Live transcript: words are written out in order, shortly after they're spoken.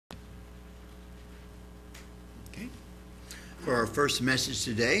For our first message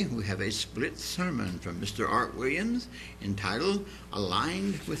today, we have a split sermon from Mr. Art Williams entitled,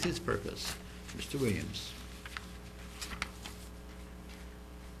 Aligned with His Purpose. Mr. Williams.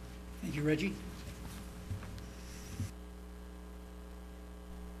 Thank you, Reggie.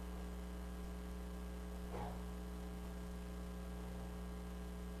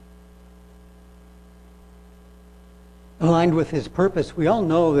 Aligned with His purpose. We all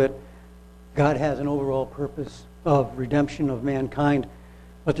know that God has an overall purpose of redemption of mankind,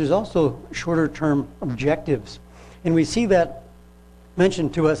 but there's also shorter-term objectives. And we see that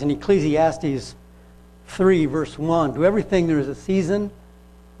mentioned to us in Ecclesiastes 3, verse 1. To everything there is a season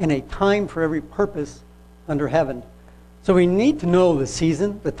and a time for every purpose under heaven. So we need to know the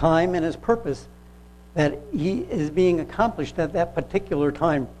season, the time, and His purpose that He is being accomplished at that particular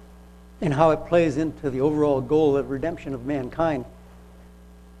time and how it plays into the overall goal of redemption of mankind,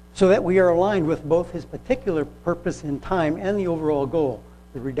 so that we are aligned with both His particular purpose in time and the overall goal,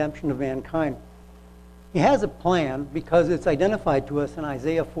 the redemption of mankind. He has a plan because it's identified to us in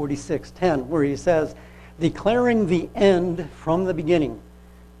Isaiah 46:10, where He says, declaring the end from the beginning,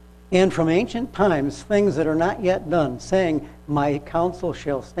 and from ancient times things that are not yet done, saying, my counsel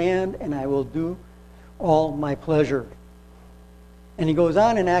shall stand, and I will do all my pleasure. And he goes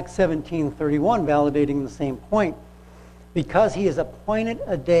on in Acts 17:31, validating the same point. Because He has appointed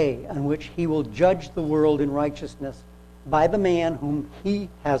a day on which He will judge the world in righteousness by the man whom He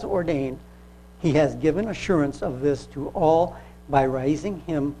has ordained, He has given assurance of this to all by raising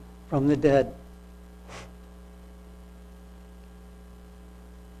Him from the dead.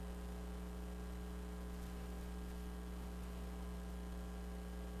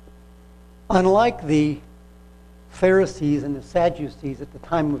 Unlike the Pharisees and the Sadducees at the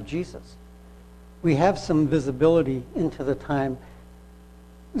time of Jesus, we have some visibility into the time.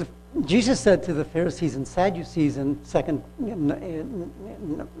 Jesus said to the Pharisees and Sadducees in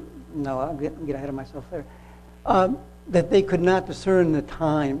I'll get ahead of myself there, that they could not discern the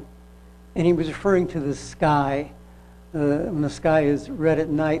time. And He was referring to the sky. When the sky is red at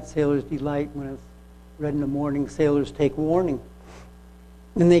night, sailors delight. When it's red in the morning, sailors take warning.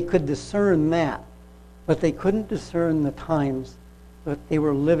 And they could discern that, but they couldn't discern the times that they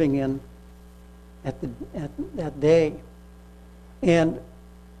were living in at that day. And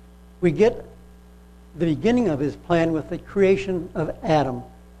we get the beginning of His plan with the creation of Adam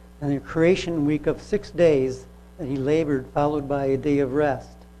and the creation week of 6 days that he labored, followed by a day of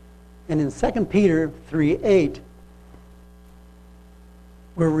rest. And in 2 Peter 3:8,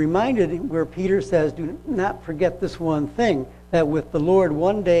 we're reminded where Peter says, do not forget this one thing, that with the Lord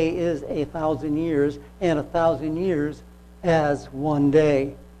 1 day is 1,000 years, and 1,000 years as 1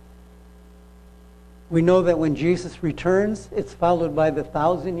 day. We know that when Jesus returns, it's followed by the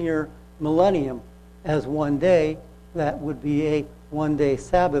 1,000-year millennium as 1 day. That would be a 1-day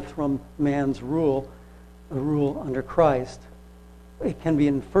Sabbath from man's rule, a rule under Christ. It can be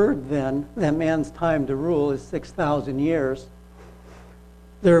inferred then that man's time to rule is 6,000 years.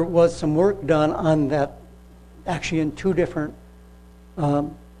 There was some work done on that, actually in two different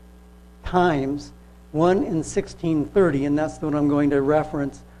times. One in 1630, and that's the one I'm going to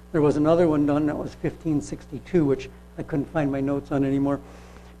reference. There was another one done that was 1562, which I couldn't find my notes on anymore.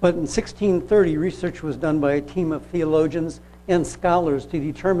 But in 1630, research was done by a team of theologians and scholars to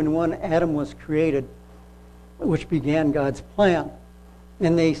determine when Adam was created, which began God's plan.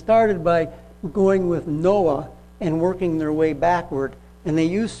 And they started by going with Noah and working their way backward. And they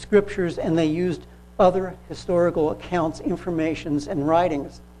used scriptures and they used other historical accounts, informations, and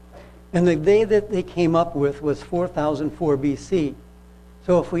writings. And the day that they came up with was 4004 BC.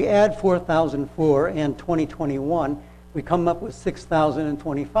 So if we add 4004 and 2021, we come up with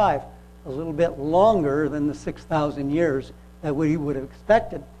 6025, a little bit longer than the 6,000 years that we would have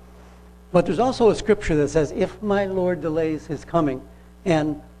expected. But there's also a scripture that says, if my Lord delays His coming,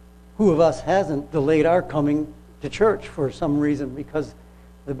 and who of us hasn't delayed our coming to church for some reason, because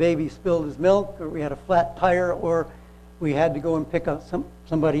the baby spilled his milk, or we had a flat tire, or we had to go and pick up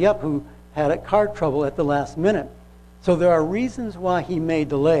somebody up who had a car trouble at the last minute. So there are reasons why He may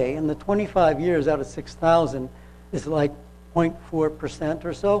delay, and the 25 years out of 6,000 is like 0.4%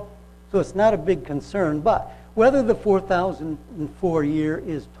 or so. So it's not a big concern, but whether the 4004 year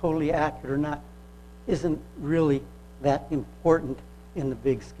is totally accurate or not isn't really that important in the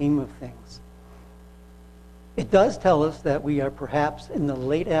big scheme of things. It does tell us that we are perhaps in the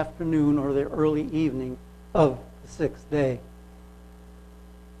late afternoon or the early evening of the sixth day.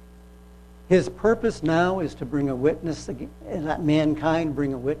 His purpose now is to bring a witness, and that mankind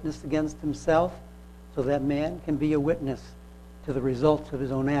bring a witness against himself, so that man can be a witness to the results of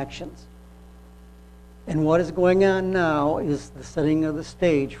his own actions. And what is going on now is the setting of the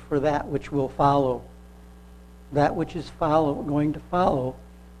stage for that which will follow. That which is going to follow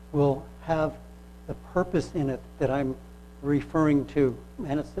will have the purpose in it that I'm referring to.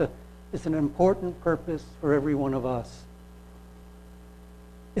 And it's an important purpose for every one of us.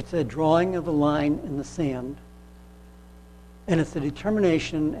 It's a drawing of a line in the sand. And it's a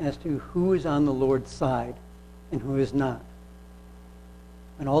determination as to who is on the Lord's side and who is not.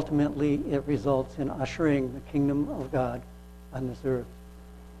 And ultimately, it results in ushering the kingdom of God on this earth.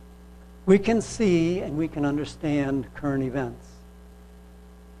 We can see and we can understand current events.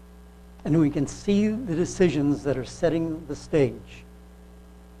 And we can see the decisions that are setting the stage.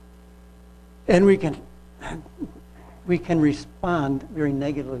 And we can respond very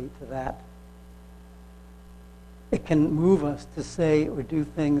negatively to that. It can move us to say or do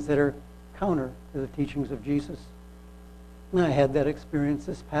things that are counter to the teachings of Jesus. And I had that experience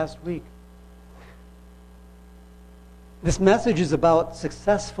this past week. This message is about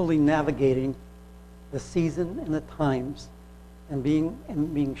successfully navigating the season and the times and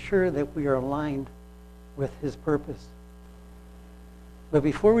being sure that we are aligned with His purpose. But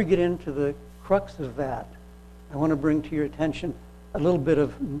before we get into the crux of that, I want to bring to your attention a little bit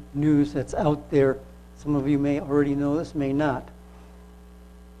of news that's out there. Some of you may already know this, may not.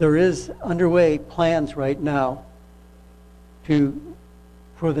 There is underway plans right now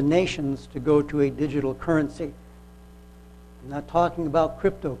for the nations to go to a digital currency. I'm not talking about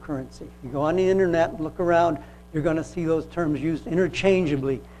cryptocurrency. If you go on the internet and look around, you're going to see those terms used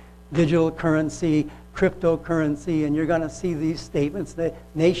interchangeably. Digital currency, cryptocurrency, and you're going to see these statements that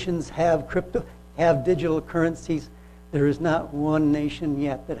nations have digital currencies. There is not one nation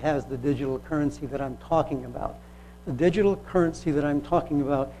yet that has the digital currency that I'm talking about. The digital currency that I'm talking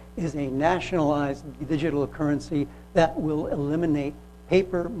about is a nationalized digital currency that will eliminate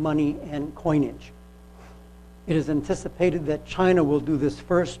paper money and coinage. It is anticipated that China will do this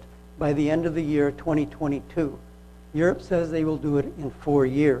first by the end of the year 2022. Europe says they will do it in 4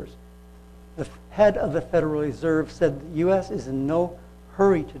 years. The head of the Federal Reserve said the U.S. is in no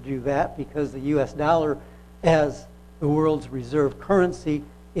hurry to do that because the U.S. dollar, as the world's reserve currency,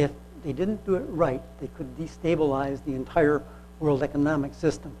 if they didn't do it right, they could destabilize the entire world economic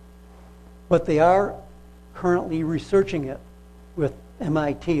system. But they are currently researching it with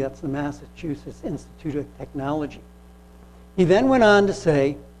MIT, that's the Massachusetts Institute of Technology. He then went on to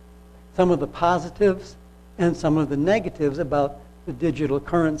say some of the positives and some of the negatives about the digital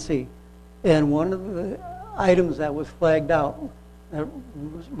currency. And one of the items that was flagged out that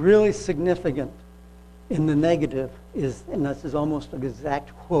was really significant in the negative is, and this is almost an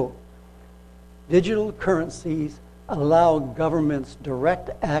exact quote, digital currencies allow governments direct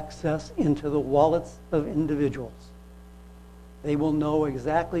access into the wallets of individuals. They will know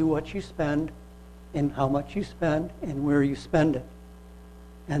exactly what you spend and how much you spend and where you spend it.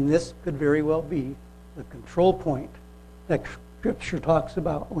 And this could very well be the control point that Scripture talks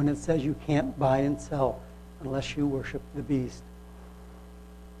about when it says you can't buy and sell unless you worship the beast.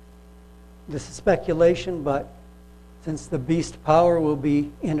 This is speculation, but since the beast power will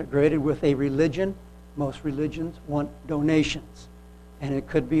be integrated with a religion, most religions want donations. And it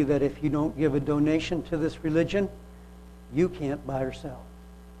could be that if you don't give a donation to this religion, you can't buy or sell.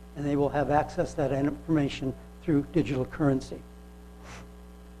 And they will have access to that information through digital currency.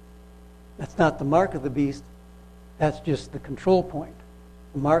 That's not the mark of the beast. That's just the control point.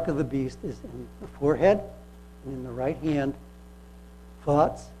 The mark of the beast is in the forehead and in the right hand.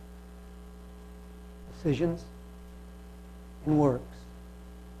 Thoughts, decisions, and works.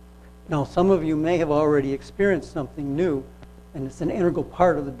 Now, some of you may have already experienced something new, and it's an integral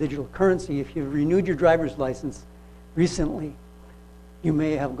part of the digital currency. If you've renewed your driver's license recently, you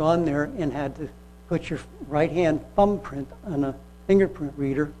may have gone there and had to put your right hand thumbprint on a fingerprint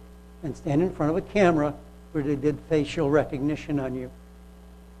reader and stand in front of a camera where they did facial recognition on you.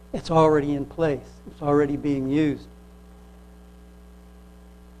 It's already in place. It's already being used.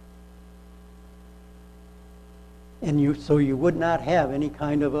 And so you would not have any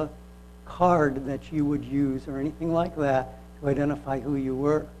kind of a card that you would use or anything like that to identify who you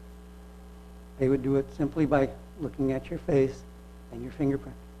were. They would do it simply by looking at your face and your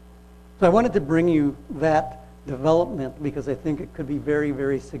fingerprint. So I wanted to bring you that development because I think it could be very,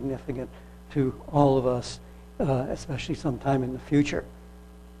 very significant to all of us, especially sometime in the future.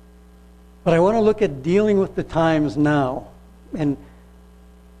 But I want to look at dealing with the times now. And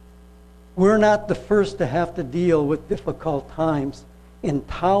we're not the first to have to deal with difficult times in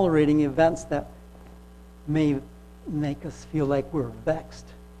tolerating events that may make us feel like we're vexed,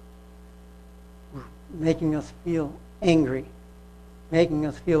 making us feel angry, making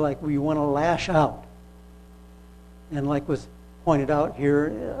us feel like we want to lash out. And like was pointed out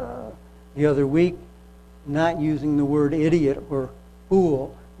here the other week, not using the word idiot or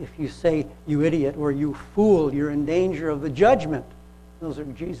fool. If you say you idiot or you fool, you're in danger of the judgment. Those are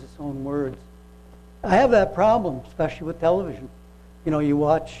Jesus' own words. I have that problem, especially with television. You know, you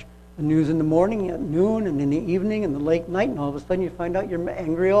watch the news in the morning, at noon, and in the evening, and the late night, and all of a sudden you find out you're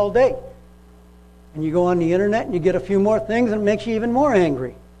angry all day. And you go on the internet and you get a few more things and it makes you even more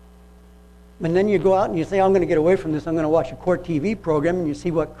angry. And then you go out and you say, I'm going to get away from this. I'm going to watch a court TV program, and you see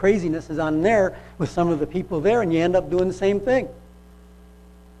what craziness is on there with some of the people there, and you end up doing the same thing.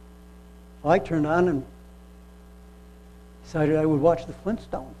 Well, I turned on and decided I would watch the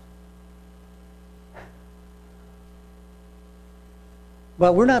Flintstones.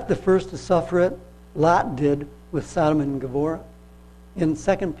 But we're not the first to suffer it. Lot did with Sodom and Gomorrah in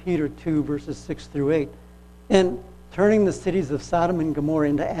 2 Peter 2, verses 6 through 8. And turning the cities of Sodom and Gomorrah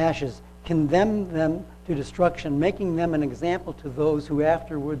into ashes, condemned them to destruction, making them an example to those who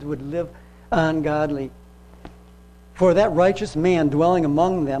afterwards would live ungodly. For that righteous man dwelling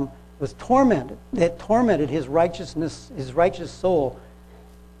among them was tormented. That tormented his righteousness, his righteous soul,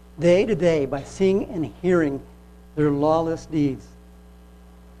 day to day by seeing and hearing their lawless deeds.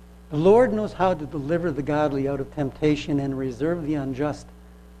 The Lord knows how to deliver the godly out of temptation and reserve the unjust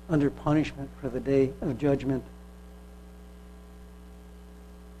under punishment for the day of judgment.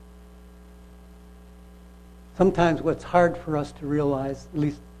 Sometimes what's hard for us to realize, at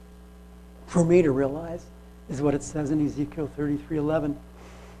least for me to realize, is what it says in Ezekiel 33:11.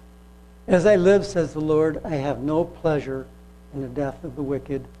 As I live, says the Lord, I have no pleasure in the death of the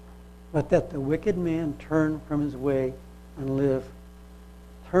wicked, but that the wicked man turn from his way and live.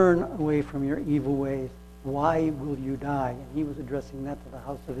 Turn away from your evil ways. Why will you die? And he was addressing that to the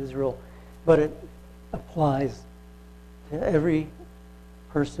house of Israel. But it applies to every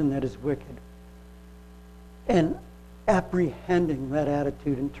person that is wicked. And apprehending that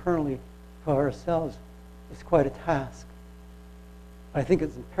attitude internally for ourselves is quite a task. I think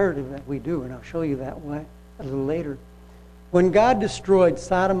it's imperative that we do, and I'll show you that way a little later. When God destroyed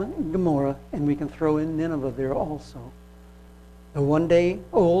Sodom and Gomorrah, and we can throw in Nineveh there also, the 1 day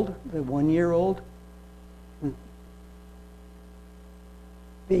old, the 1 year old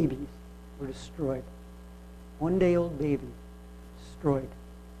babies were destroyed. 1 day old baby destroyed.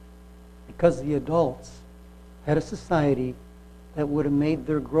 Because the adults had a society that would have made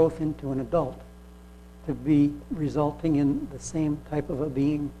their growth into an adult to be resulting in the same type of a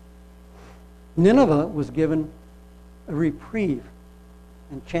being. Nineveh was given a reprieve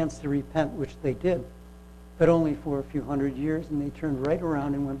and chance to repent, which they did, but only for a few hundred years, and they turned right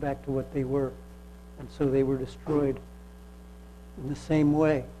around and went back to what they were. And so they were destroyed in the same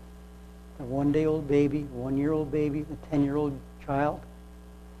way. The 1 day old baby, 1 year old baby, the 10-year-old child.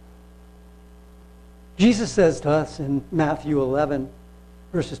 Jesus says to us in Matthew 11,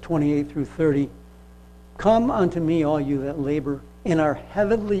 verses 28 through 30, Come unto me, all you that labor and are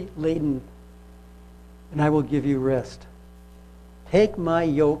heavily laden, and I will give you rest. Take my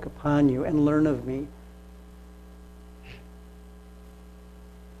yoke upon you and learn of me.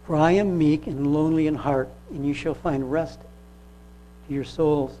 For I am meek and lonely in heart, and you shall find rest to your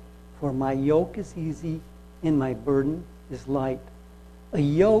souls. For my yoke is easy and my burden is light. A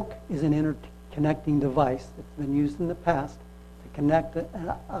yoke is an interconnecting device that's been used in the past to connect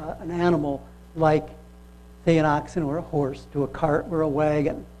an animal like, say, an oxen or a horse to a cart or a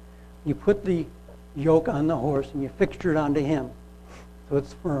wagon. You put the yoke on the horse and you fixture it onto him so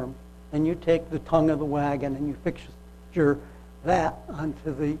it's firm. Then you take the tongue of the wagon and you fixture that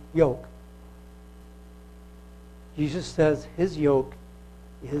onto the yoke. Jesus says his yoke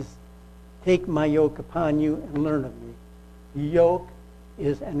is, take my yoke upon you and learn of me. The yoke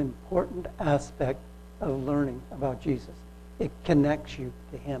is an important aspect of learning about Jesus. It connects you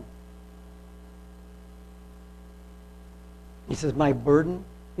to him. He says, my burden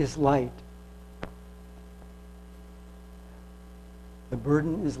is light. The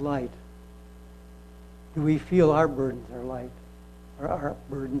burden is light. Do we feel our burdens are light? Are our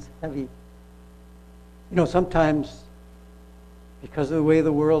burdens heavy? You know, sometimes, because of the way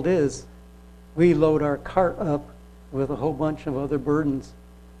the world is, we load our cart up with a whole bunch of other burdens.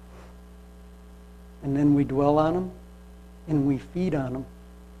 And then we dwell on them, and we feed on them.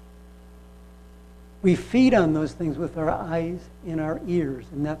 We feed on those things with our eyes and our ears,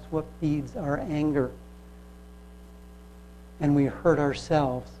 and that's what feeds our anger. And we hurt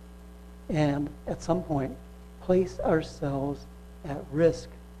ourselves, and at some point, place ourselves at risk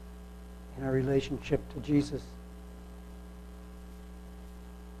in our relationship to Jesus.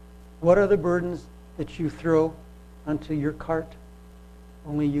 What are the burdens that you throw onto your cart?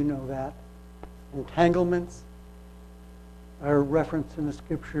 Only you know that. Entanglements, are referenced in the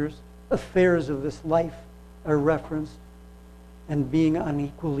scriptures. Affairs of this life are referenced. And being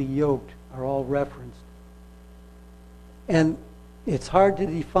unequally yoked are all referenced. And it's hard to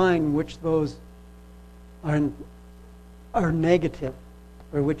define which those are negative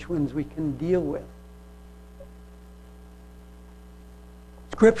or which ones we can deal with.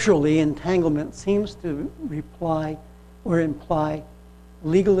 Scripturally, entanglement seems to reply or imply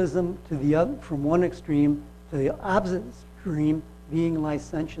legalism to the other, from one extreme to the opposite extreme being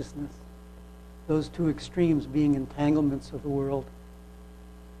licentiousness. Those two extremes being entanglements of the world.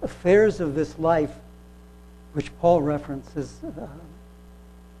 Affairs of this life, which Paul references,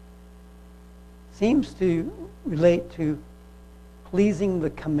 seems to relate to pleasing the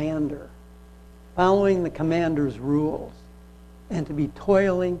commander, following the commander's rules, and to be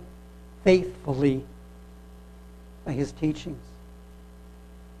toiling faithfully by his teachings.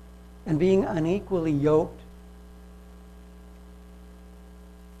 And being unequally yoked,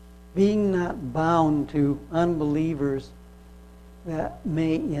 being not bound to unbelievers that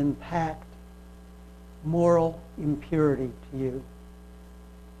may impact moral impurity to you.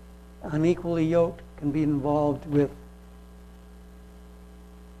 Unequally yoked can be involved with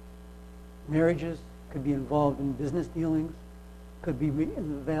marriages, could be involved in business dealings, could be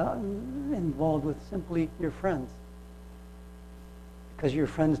involved with simply your friends. Because your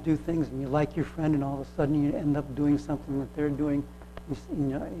friends do things and you like your friend and all of a sudden you end up doing something that they're doing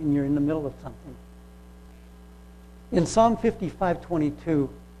and you're in the middle of something. In Psalm 55:22,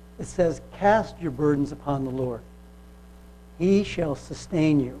 it says, "Cast your burdens upon the Lord. He shall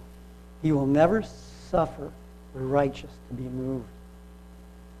sustain you. He will never suffer the righteous to be moved."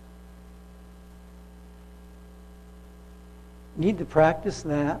 We need to practice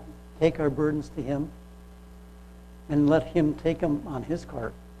that, take our burdens to Him, and let Him take them on His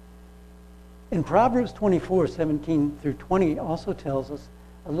cart. In Proverbs 24:17-20 also tells us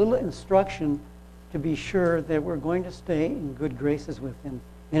a little instruction to be sure that we're going to stay in good graces with Him.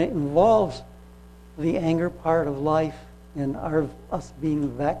 And it involves the anger part of life and us being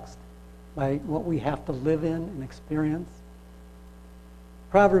vexed by what we have to live in and experience.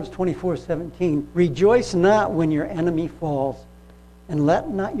 Proverbs 24:17, "Rejoice not when your enemy falls, and let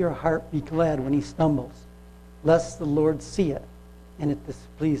not your heart be glad when he stumbles, lest the Lord see it, and it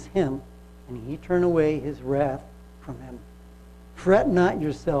displease Him, and He turn away His wrath from him. Fret not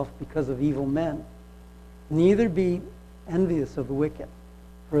yourself because of evil men, neither be envious of the wicked,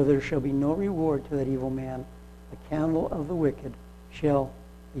 for there shall be no reward to that evil man. The candle of the wicked shall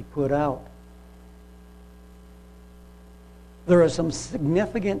be put out." There are some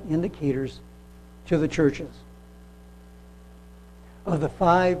significant indicators to the churches. Of the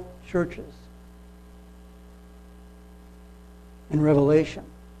 5 churches in Revelation,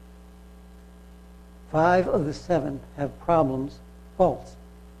 5 of the 7 have problems, faults,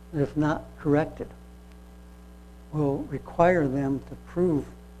 that if not corrected, will require them to prove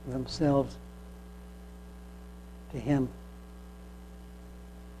themselves to Him.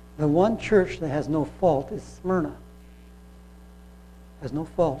 The one church that has no fault is Smyrna. Has no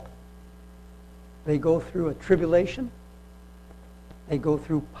fault. They go through a tribulation. They go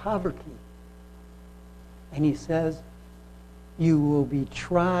through poverty. And he says, you will be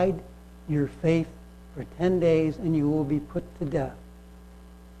tried, your faith, for 10 days, and you will be put to death.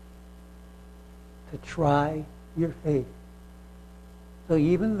 To try your faith. So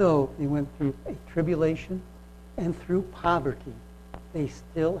even though they went through a tribulation and through poverty, they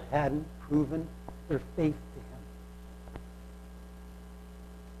still hadn't proven their faith to Him.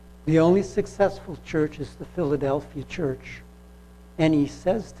 The only successful church is the Philadelphia church. And he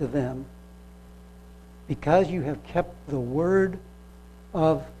says to them, because you have kept the word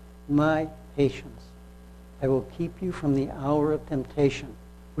of my patience, I will keep you from the hour of temptation,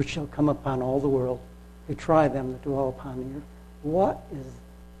 which shall come upon all the world, to try them that dwell upon the earth. What is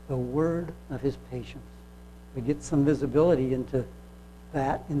the word of His patience? We get some visibility into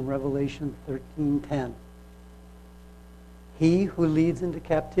that in Revelation 13:10. He who leads into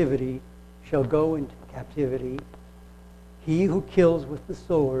captivity shall go into captivity. He who kills with the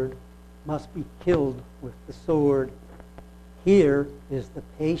sword must be killed with the sword. Here is the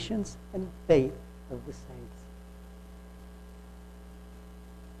patience and faith of the saints.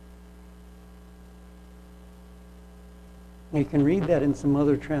 You can read that in some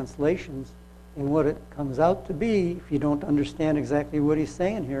other translations, and what it comes out to be, if you don't understand exactly what he's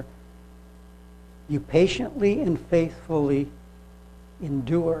saying here, you patiently and faithfully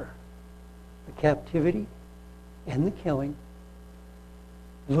endure the captivity and the killing,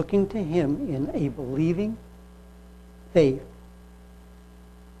 looking to Him in a believing faith.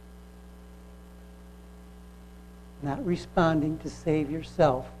 not responding to save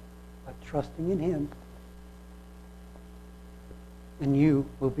yourself, but trusting in Him, then you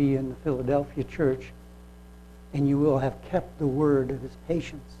will be in the Philadelphia church, and you will have kept the word of His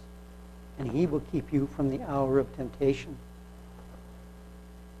patience, and He will keep you from the hour of temptation.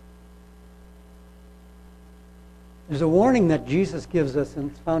 There's a warning that Jesus gives us,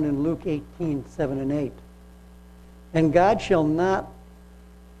 and it's found in Luke 18:7 and 8. And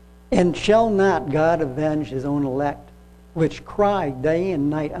shall not God avenge His own elect, which cry day and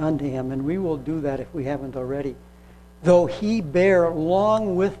night unto Him? And we will do that if we haven't already. Though He bear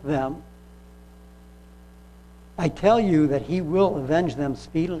long with them, I tell you that He will avenge them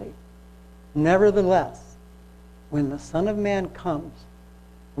speedily. Nevertheless, when the Son of Man comes,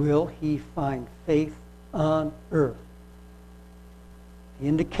 will He find faith on earth? The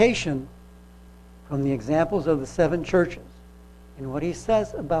indication from the examples of the 7 churches and what He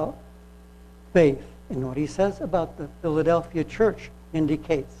says about faith and what He says about the Philadelphia church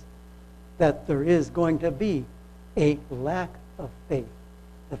indicates that there is going to be a lack of faith,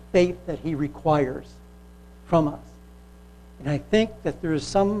 the faith that He requires from us. And I think that there is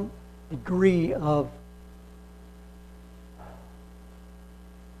some degree of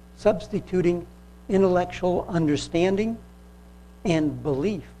substituting intellectual understanding and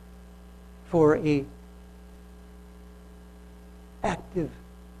belief for a active,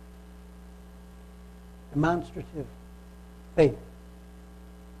 demonstrative faith.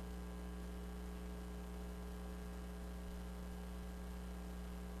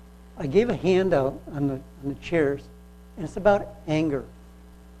 I gave a handout on the chairs, and it's about anger.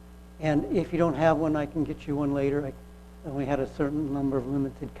 And if you don't have one, I can get you one later. I only had a certain number of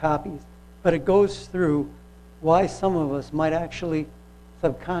limited copies. But it goes through why some of us might actually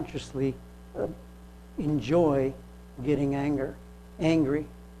subconsciously enjoy getting angry.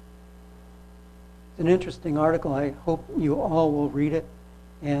 It's an interesting article. I hope you all will read it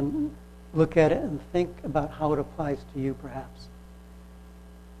and look at it and think about how it applies to you, perhaps.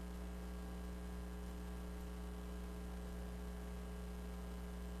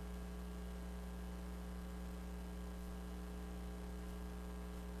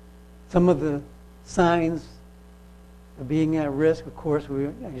 Some of the signs of being at risk, of course,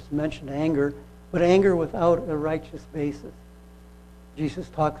 I just mentioned anger, but anger without a righteous basis. Jesus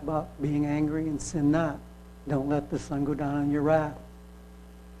talks about being angry and sin not. Don't let the sun go down on your wrath.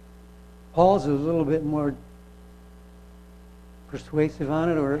 Paul's a little bit more persuasive on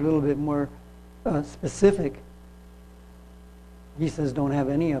it, or a little bit more specific. He says don't have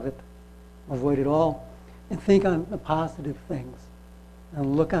any of it. Avoid it all. And think on the positive things.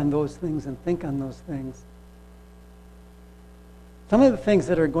 And look on those things and think on those things. Some of the things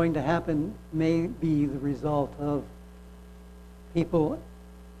that are going to happen may be the result of people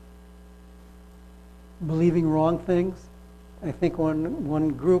believing wrong things. I think one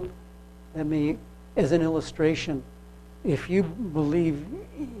group that may, as an illustration, if you believe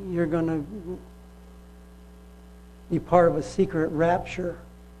you're going to be part of a secret rapture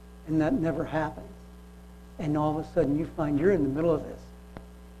and that never happens, and all of a sudden you find you're in the middle of this,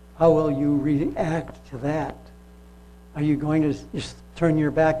 how will you react to that? Are you going to just turn your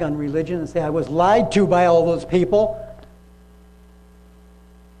back on religion and say, I was lied to by all those people?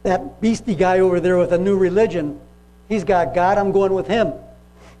 That beastie guy over there with a new religion, he's got God, I'm going with him.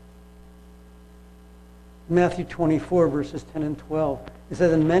 Matthew 24, verses 10 and 12. It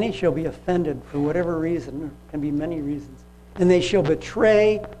says, and many shall be offended for whatever reason, there can be many reasons, and they shall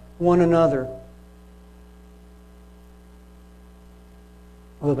betray one another.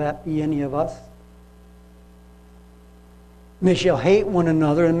 Will that be any of us? And they shall hate one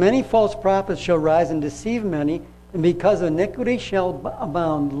another, and many false prophets shall rise and deceive many, and because iniquity shall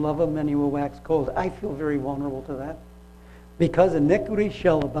abound, love of many will wax cold. I feel very vulnerable to that. Because iniquity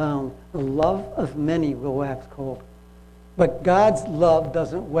shall abound, the love of many will wax cold. But God's love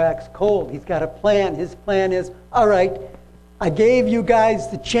doesn't wax cold. He's got a plan. His plan is, all right, I gave you guys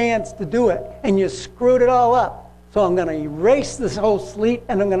the chance to do it, and you screwed it all up. So I'm going to erase this whole sheet,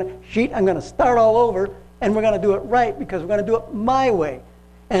 and I'm going to start all over, and we're going to do it right because we're going to do it my way.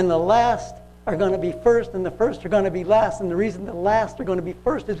 And the last are going to be first, and the first are going to be last. And the reason the last are going to be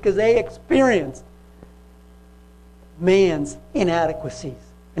first is because they experienced man's inadequacies.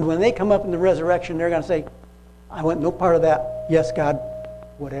 And when they come up in the resurrection, they're going to say, I want no part of that. Yes, God,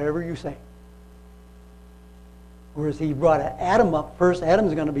 whatever you say. Whereas he brought Adam up first,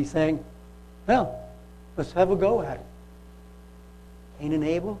 Adam's going to be saying, well, let's have a go at it. Cain and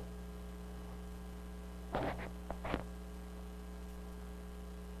Abel.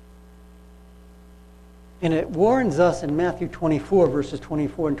 And it warns us in Matthew 24, verses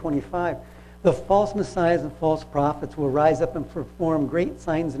 24 and 25. The false messiahs and false prophets will rise up and perform great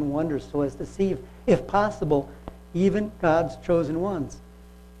signs and wonders so as to deceive, if possible, even God's chosen ones.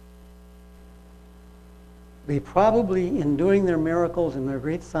 They probably, in doing their miracles and their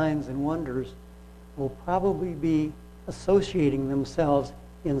great signs and wonders, will probably be associating themselves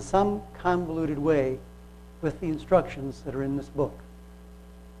in some convoluted way with the instructions that are in this book.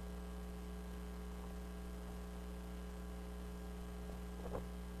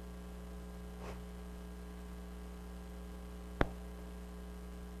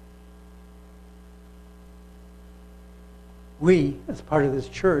 We, as part of this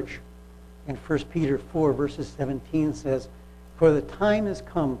church, in 1 Peter 4, verses 17 says, "For the time has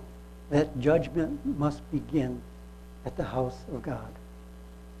come that judgment must begin at the house of God.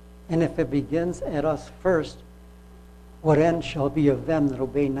 And if it begins at us first, what end shall be of them that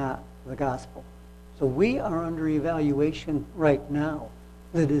obey not the gospel?" So we are under evaluation right now.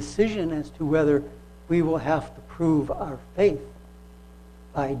 The decision as to whether we will have to prove our faith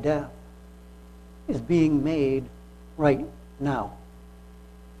by death is being made right now.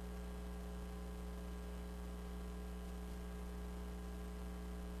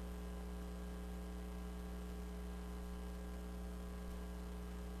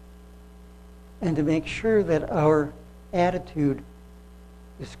 And to make sure that our attitude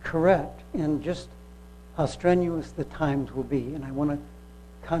is correct and just how strenuous the times will be. And I want to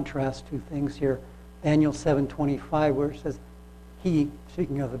contrast two things here. Daniel 7:25, where it says, "He,"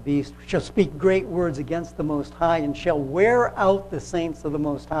 speaking of the beast, "shall speak great words against the Most High and shall wear out the saints of the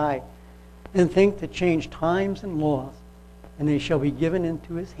Most High and think to change times and laws. And they shall be given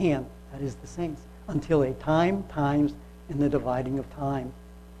into his hand," that is the saints, "until a time, times, and the dividing of time."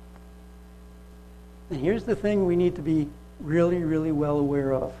 And here's the thing we need to be really, really well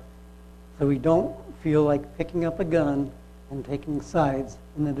aware of, so we don't feel like picking up a gun and taking sides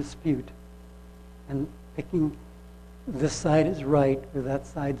in the dispute and picking this side is right or that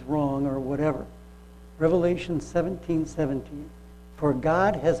side's wrong or whatever. Revelation 17:17. "For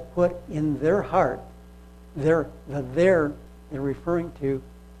God has put in their heart," the they're referring to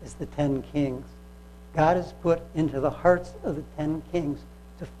is the 10 kings. God has put into the hearts of the 10 kings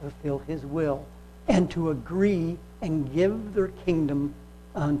to fulfill his will and to agree and give their kingdom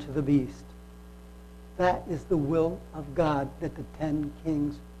unto the beast. That is the will of God, that the 10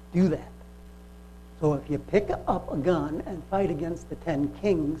 kings do that. So if you pick up a gun and fight against the 10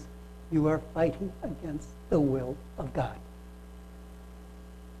 kings, you are fighting against the will of God.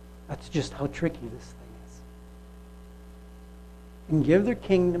 That's just how tricky this thing is. "And give their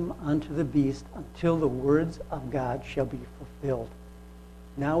kingdom unto the beast until the words of God shall be fulfilled."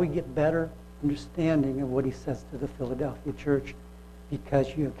 Now we get better understanding of what he says to the Philadelphia church,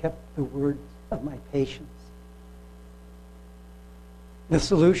 "Because you have kept the words of my patience." The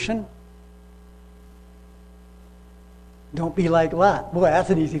solution? Don't be like Lot. Boy, that's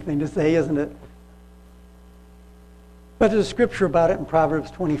an easy thing to say, isn't it? But there's a scripture about it in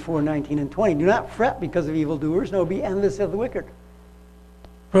Proverbs 24:19 and 20. "Do not fret because of evildoers, nor be envious of the wicked.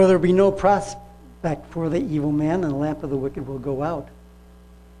 For there will be no prospect for the evil man, and the lamp of the wicked will go out."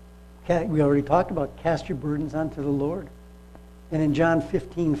 We already talked about cast your burdens onto the Lord. And in John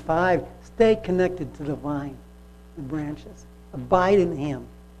 15:5, stay connected to the vine, the branches. Abide in him.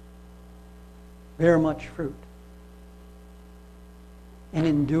 Bear much fruit. And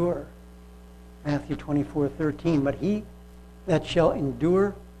endure. Matthew 24:13. "But he that shall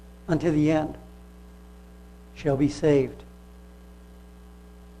endure unto the end shall be saved."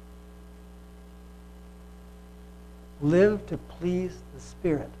 Live to please the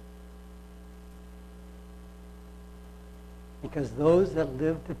Spirit. Because those that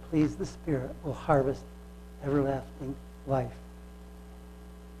live to please the Spirit will harvest everlasting life.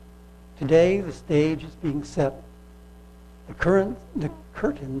 Today, the stage is being set. The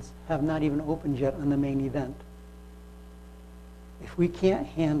curtains have not even opened yet on the main event. If we can't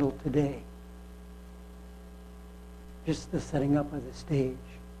handle today just the setting up of the stage,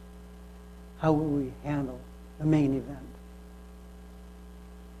 how will we handle the main event?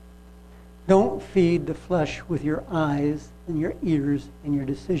 Don't feed the flesh with your eyes and your ears and your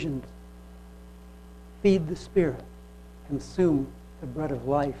decisions. Feed the Spirit. Consume the bread of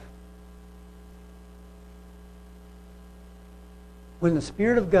life. When the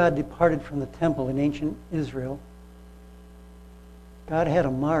Spirit of God departed from the temple in ancient Israel, God had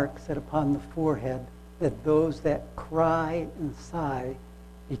a mark set upon the forehead that those that cry and sigh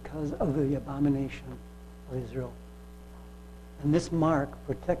because of the abomination of Israel. And this mark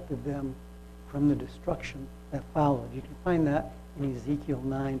protected them from the destruction that followed. You can find that in Ezekiel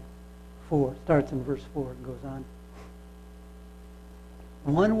 9:4. Starts in verse 4 and goes on.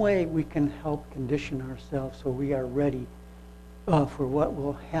 One way we can help condition ourselves so we are ready for what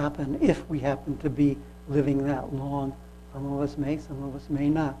will happen if we happen to be living that long. Some of us may, some of us may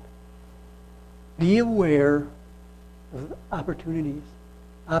not. Be aware of opportunities.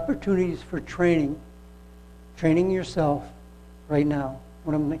 Opportunities for training yourself right now.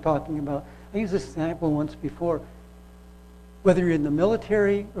 What I'm talking about. I used this example once before. Whether you're in the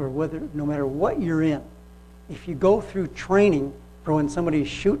military or no matter what you're in, if you go through training for when somebody's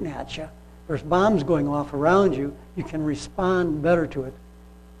shooting at you, there's bombs going off around you, you can respond better to it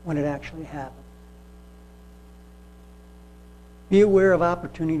when it actually happens. Be aware of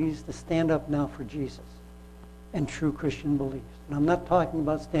opportunities to stand up now for Jesus and true Christian beliefs. And I'm not talking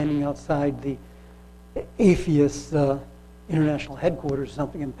about standing outside the atheist international headquarters or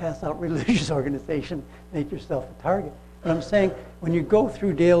something and pass out religious organization, make yourself a target. But I'm saying when you go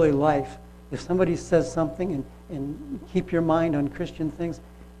through daily life, if somebody says something and keep your mind on Christian things,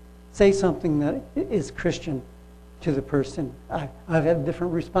 say something that is Christian to the person. I've had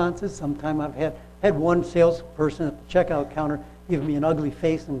different responses. Sometimes I've had one salesperson at the checkout counter give me an ugly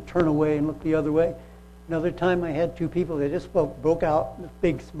face and turn away and look the other way. Another time I had two people that just broke out with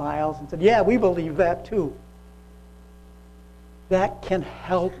big smiles and said, yeah, we believe that too. That can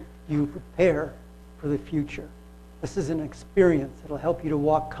help you prepare for the future. This is an experience that will help you to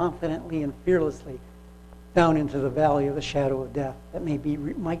walk confidently and fearlessly down into the valley of the shadow of death that might be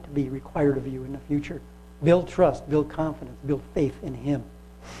required of you in the future. Build trust, build confidence, build faith in Him.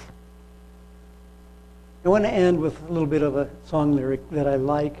 I want to end with a little bit of a song lyric that I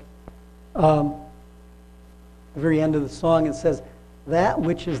like. At the very end of the song it says, "That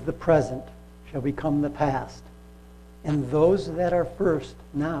which is the present shall become the past, and those that are first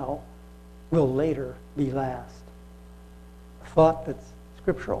now will later be last." A thought that's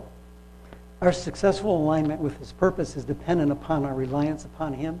scriptural. Our successful alignment with His purpose is dependent upon our reliance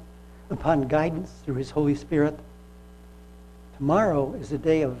upon Him, upon guidance through His Holy Spirit. Tomorrow is a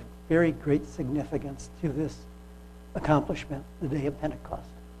day of very great significance to this accomplishment, the day of Pentecost.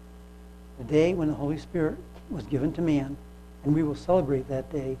 The day when the Holy Spirit was given to man, and we will celebrate that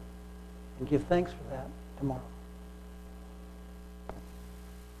day and give thanks for that tomorrow.